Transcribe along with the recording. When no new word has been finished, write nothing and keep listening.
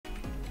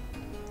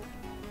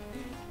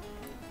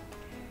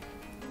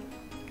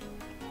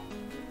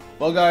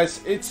Well, guys,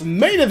 it's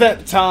main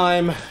event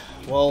time.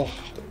 Well,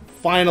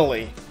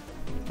 finally,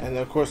 and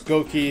of course,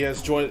 Goki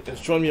has joined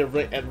me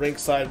at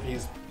ringside. He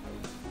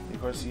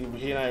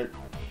and I are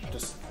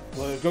just.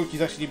 Well,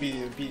 Goki's actually be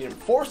the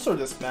enforcer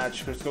this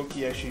match because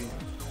Goki actually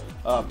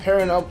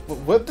pairing up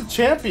with the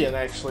champion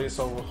actually.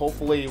 So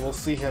hopefully we'll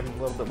see him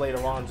a little bit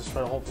later on. Just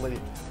trying to hopefully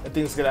if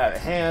things get out of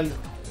hand,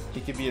 he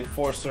could be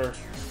enforcer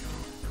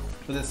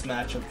for this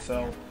matchup.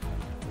 So.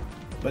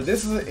 But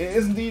this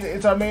is indeed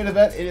it's our main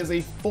event. It is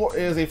a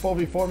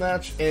 4v4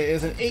 match. It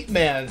is an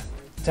 8-man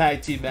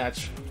tag team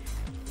match.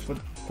 But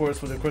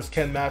of course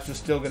Ken Match is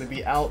still going to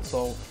be out,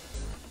 so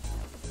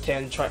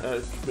Ken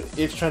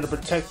is trying to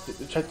protect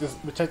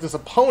this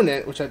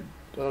opponent, which I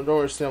don't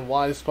understand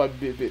why. This is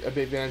probably a big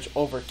advantage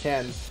over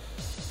Ken.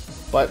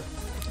 But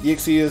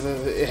EXE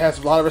it has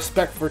a lot of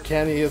respect for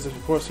Ken. He is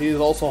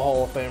also a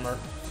Hall of Famer.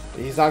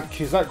 He's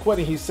not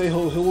quitting. He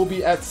will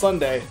be at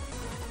Sunday.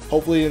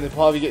 Hopefully, they'll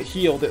probably get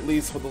healed at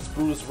least with those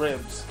bruised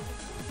ribs.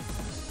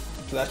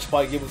 So that should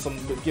probably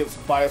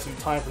buy us some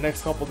time for the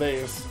next couple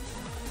days.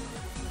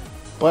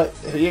 But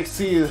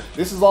EXE,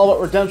 this is all about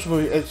redemption.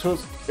 Of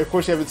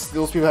course, you haven't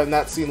those people have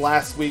not seen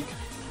last week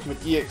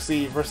with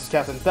EXE versus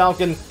Captain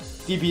Falcon.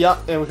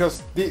 DiBiase, and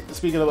because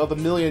speaking of the $1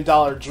 Million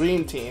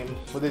Dream Team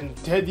within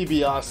Ted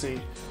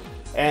DiBiase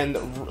and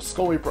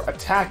Skull Reaper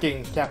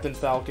attacking Captain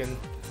Falcon,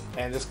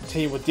 and this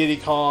team with Diddy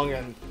Kong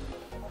and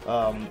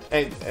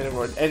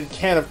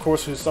Ken, of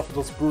course, who suffered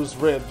those bruised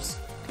ribs,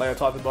 like I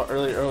talked about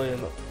earlier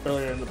in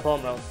the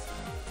promo.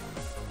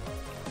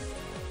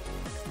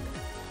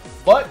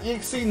 But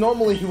EXE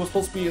normally he was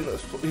supposed to be in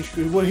this.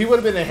 He would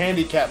have been a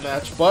handicap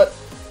match, but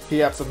he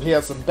had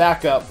some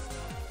backup.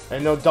 I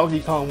know Donkey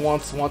Kong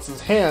wants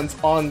his hands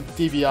on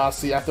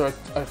DiBiase after,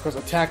 of course,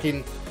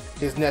 attacking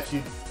his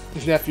nephew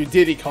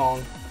Diddy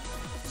Kong.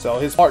 So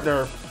his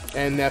partner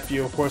and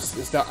nephew, of course,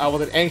 is now out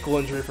with an ankle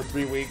injury for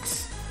 3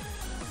 weeks.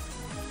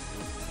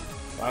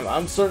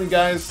 I'm certain,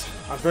 guys.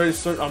 I'm very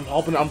certain.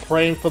 I'm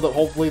praying for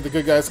hopefully the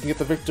good guys can get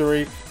the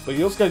victory. But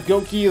you also got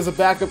Goki as a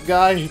backup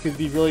guy. He could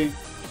really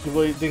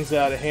things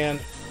out of hand.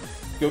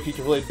 Goki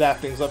can really back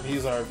things up.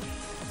 He's our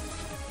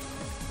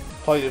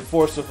probably the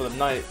enforcer for the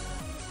night.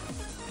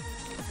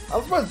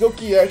 I'm surprised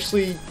Goki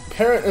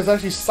is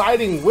actually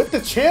siding with the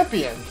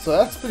champion. So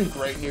that's pretty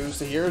great news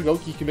to hear.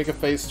 Goki can make a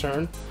face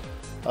turn.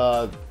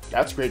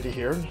 That's great to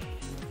hear.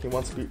 He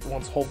wants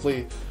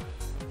hopefully.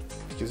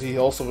 Because he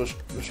also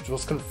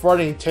was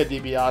confronting Ted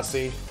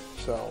DiBiase,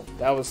 so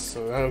that was I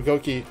know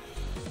Goki.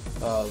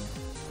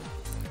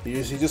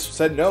 He just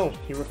said no.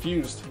 He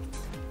refused.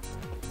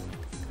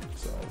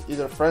 So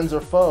either friends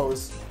or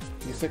foes,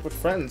 you stick with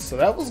friends. So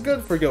that was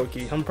good for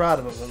Goki. I'm proud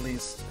of him. At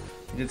least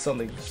he did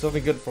something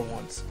good for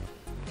once.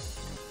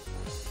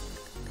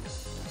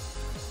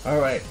 All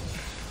right,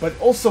 but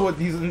also with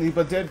these,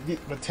 but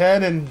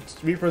Ted and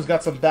Reaper's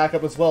got some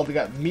backup as well. They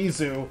got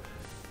Mizu.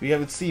 We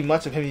haven't seen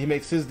much of him. He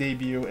makes his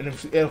debut, and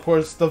of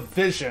course the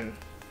Vision.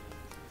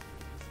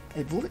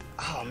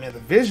 Oh man, the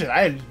Vision!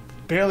 I had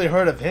barely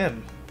heard of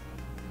him.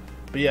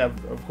 But yeah,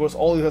 of course,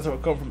 all these guys are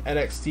come from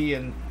NXT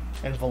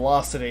and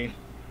Velocity.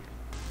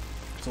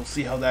 So we'll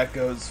see how that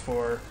goes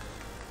for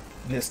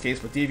in this case.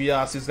 But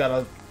DiBiase's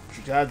got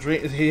a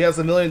dream. He has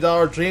 $1 Million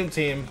Dream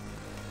Team.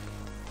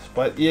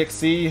 But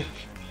EXE.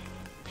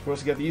 Of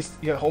course, you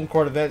got home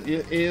court event.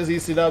 It is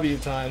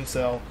ECW time,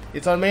 so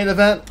it's our main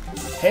event.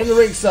 Head to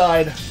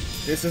ringside.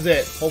 This is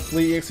it.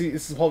 Hopefully, this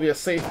is probably a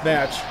safe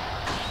match.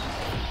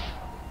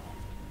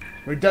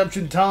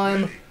 Redemption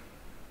time.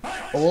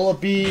 Or will it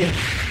be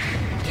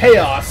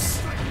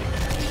chaos?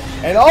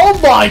 And oh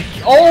boy,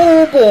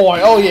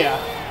 oh yeah.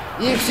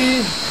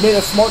 EXE made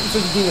a smart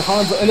decision being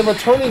Hanzo and the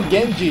returning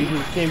Genji,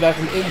 who came back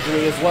from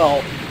injury as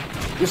well.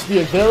 This will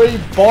be a very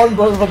barn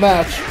burner of a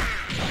match,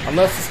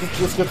 unless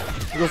this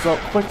goes out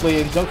quickly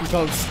and Donkey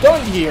Kong's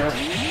stunned here.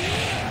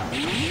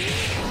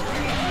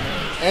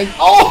 And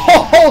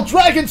oh,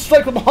 Dragon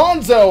Strike from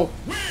Hanzo!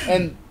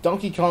 And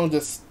Donkey Kong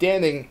just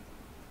standing,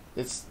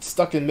 it's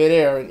stuck in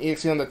midair, and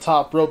EXE on the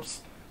top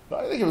ropes.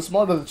 But I think it was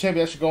smarter the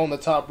champion actually go on the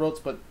top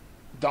ropes, but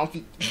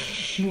Donkey,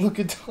 look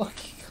at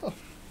Donkey Kong.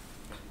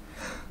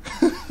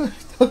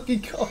 Donkey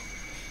Kong.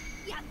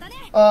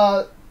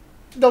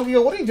 Donkey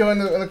Kong, what are you doing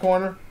in the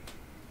corner?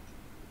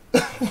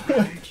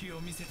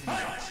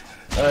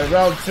 Alright,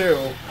 round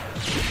 2.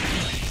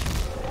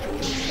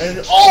 And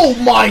oh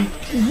my,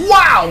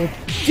 wow!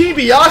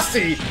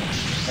 DiBiase!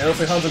 And it looks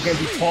like Hanzo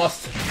getting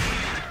tossed.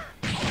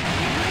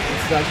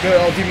 It's not good.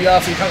 Oh,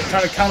 DiBiase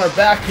trying to counter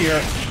back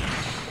here.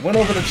 Win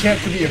over the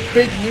champ could be a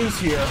big news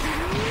here.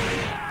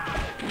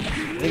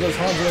 There goes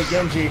Hanzo and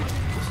Genji.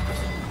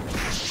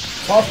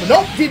 Toss, but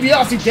nope,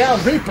 DiBiase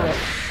down, Reaper.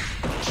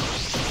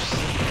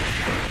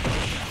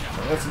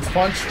 And that's his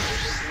punch.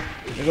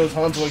 There goes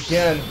Hanzo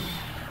again.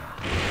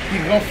 He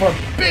can go for a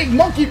big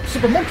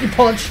super monkey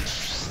punch.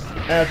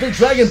 And a big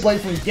dragon blade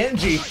from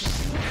Genji.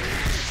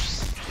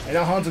 And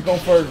now Hanzo going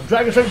for a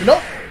dragon strike.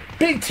 Nope!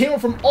 Big team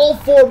from all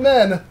 4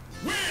 men.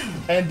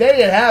 And there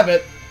you have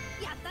it.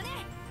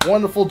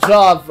 Wonderful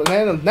job.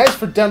 Man, a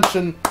nice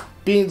redemption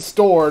being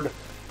stored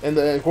and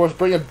of course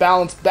bringing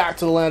balance back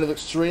to the land of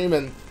Extreme,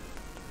 and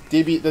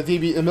the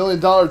 $1 million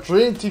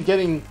Dream Team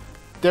getting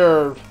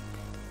their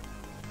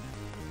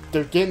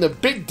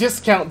big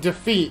discount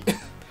defeat. And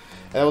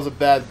that was a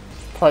bad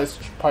price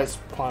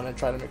pun. I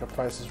tried to make a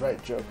Price is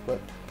Right joke, but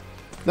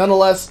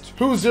nonetheless,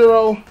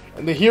 2-0,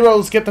 and the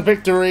heroes get the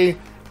victory.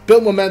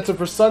 Build momentum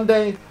for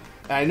Sunday.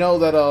 And I know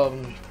that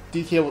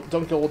DK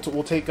Duncan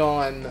will take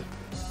on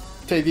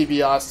Ted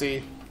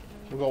DiBiase.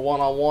 We'll go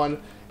 1-on-1,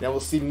 and we'll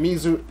see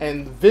Mizu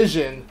and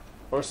Vision,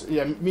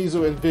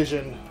 Mizu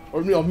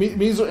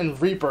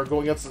and Reaper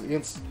going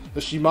against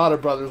the Shimada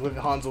brothers with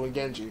Hanzo and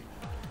Genji.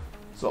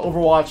 So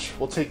Overwatch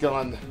will take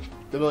on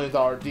the $1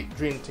 million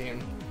Dream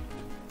Team.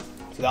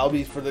 So that'll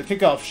be for the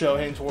kickoff show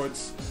heading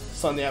towards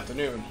Sunday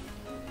afternoon.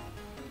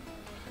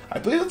 I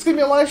believe it's gonna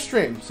be a live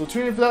stream, so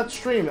tune in for that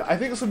stream. I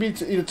think it's gonna be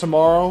either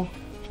tomorrow,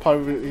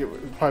 probably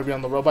be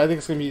on the road, but I think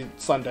it's gonna be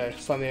Sunday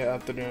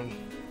afternoon.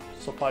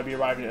 So I'll probably be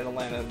arriving in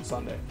Atlanta on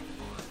Sunday.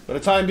 For the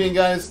time being,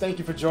 guys, thank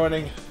you for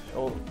joining.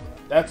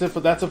 That's it for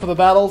the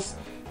battles.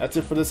 That's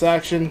it for this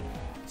action.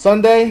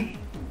 Sunday,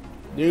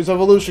 News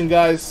Evolution,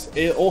 guys.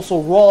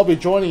 Also, Raw will be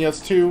joining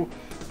us too.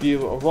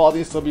 Raw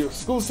needs to be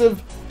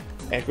exclusive.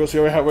 And of course, we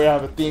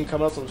have a theme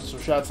coming up, so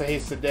shout out to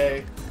Haste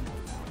today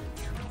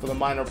for the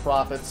Minor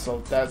Prophets.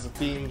 So that's the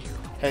theme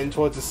heading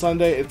towards the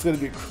Sunday. It's going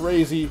to be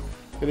crazy.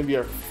 It's going to be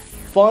a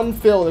fun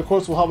fill. And of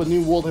course, we'll have a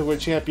new World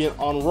Heavyweight Champion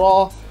on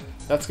Raw.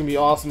 That's going to be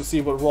awesome to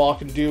see what Raw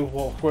can do.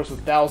 Well, of course,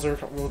 with Bowser.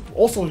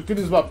 Also, good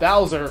news about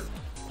Bowser,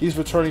 he's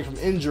returning from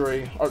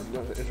injury.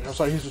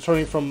 He's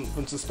returning from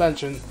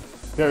suspension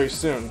very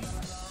soon.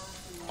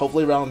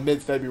 Hopefully around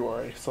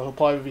mid-February. So he'll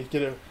probably be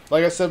getting.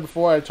 Like I said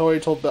before, I already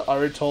told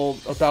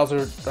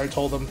Bowser. I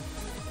told him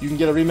you can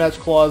get a rematch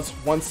clause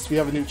once we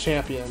have a new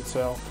champion.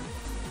 So,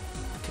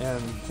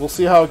 and we'll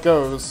see how it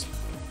goes.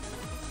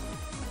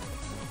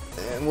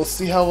 And we'll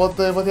see how what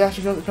the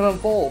action can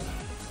unfold.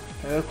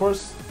 And of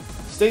course,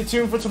 stay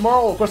tuned for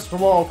tomorrow. Of course,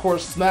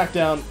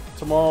 SmackDown.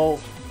 Tomorrow,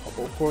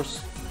 of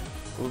course,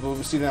 we'll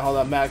be seeing how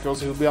that Matt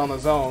goes. He'll be on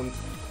his own.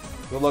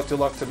 Good luck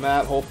to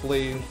Matt.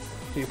 Hopefully,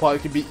 he probably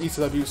could beat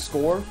ECW's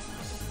score,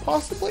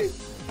 possibly.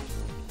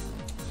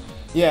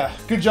 Yeah,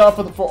 good job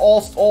for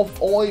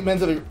all 8 men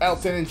did an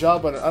outstanding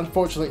job, but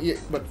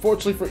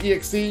fortunately for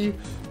EXE,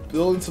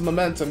 building some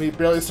momentum. He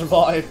barely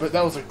survived, but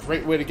that was a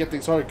great way to get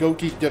things started.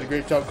 Goki did a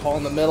great job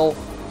calling the middle.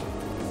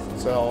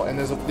 So, and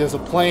there's a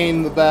plane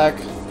in the back.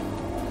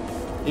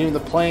 Even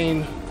the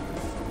plane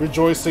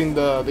rejoicing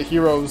the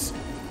heroes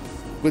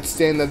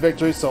withstand that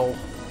victory. So,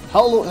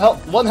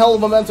 one hell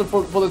of momentum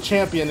for the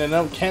champion. And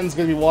I know Ken's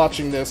gonna be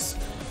watching this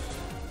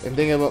and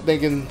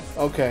thinking,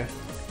 okay,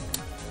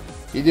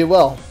 he did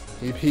well.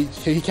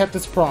 He kept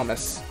his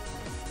promise,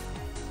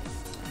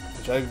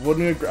 which I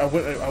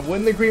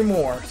wouldn't agree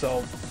more.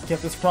 So he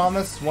kept his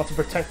promise. Wants to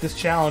protect this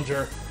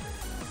challenger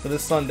for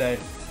this Sunday.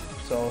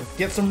 So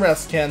get some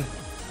rest, Ken.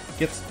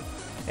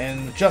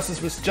 And justice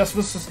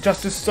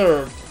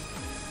served.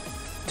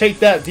 Take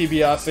that,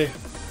 DiBiase.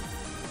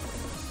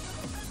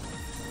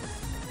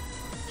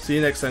 See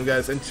you next time,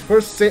 guys. And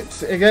first,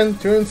 again,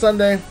 tune in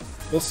Sunday.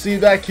 We'll see you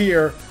back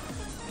here.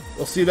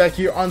 We'll see you back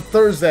here on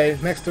Thursday,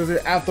 next Thursday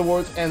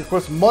afterwards, and of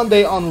course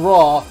Monday on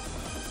Raw.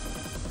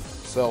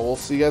 So we'll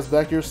see you guys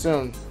back here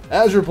soon.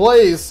 Azure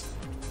Blaze,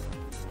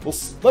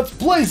 let's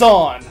blaze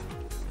on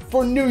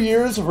for New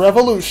Year's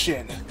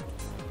Revolution.